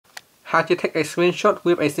how to take a screenshot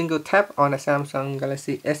with a single tap on a Samsung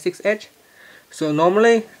Galaxy S6 Edge. So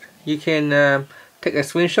normally you can take a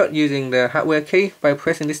screenshot using the hardware key by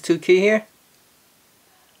pressing this 2 key here.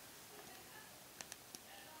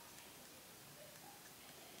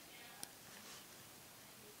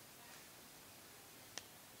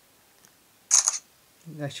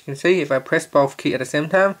 As you can see, if I press both keys at the same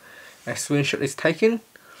time, a screenshot is taken.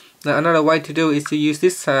 Now another way to do is to use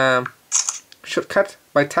this shortcut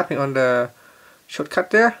by tapping on the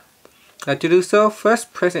shortcut there. To do so,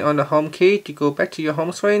 first pressing on the home key to go back to your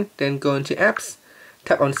home screen, then go into apps,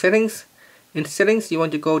 tap on settings. In settings you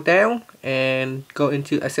want to go down and go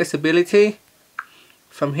into accessibility.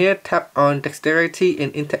 From here tap on dexterity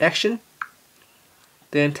and interaction.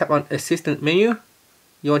 Then tap on assistant menu.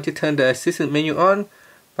 You want to turn the assistant menu on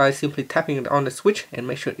by simply tapping on the switch and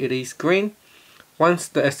make sure it is green. Once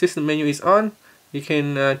the assistant menu is on, you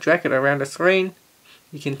can drag it around the screen.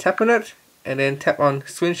 You can tap on it and then tap on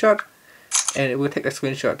screenshot and it will take a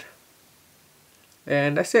screenshot.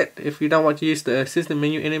 And that's it. If you don't want to use the assistant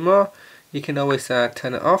menu anymore, you can always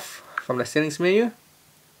turn it off from the settings menu.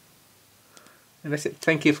 And that's it.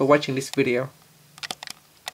 Thank you for watching this video.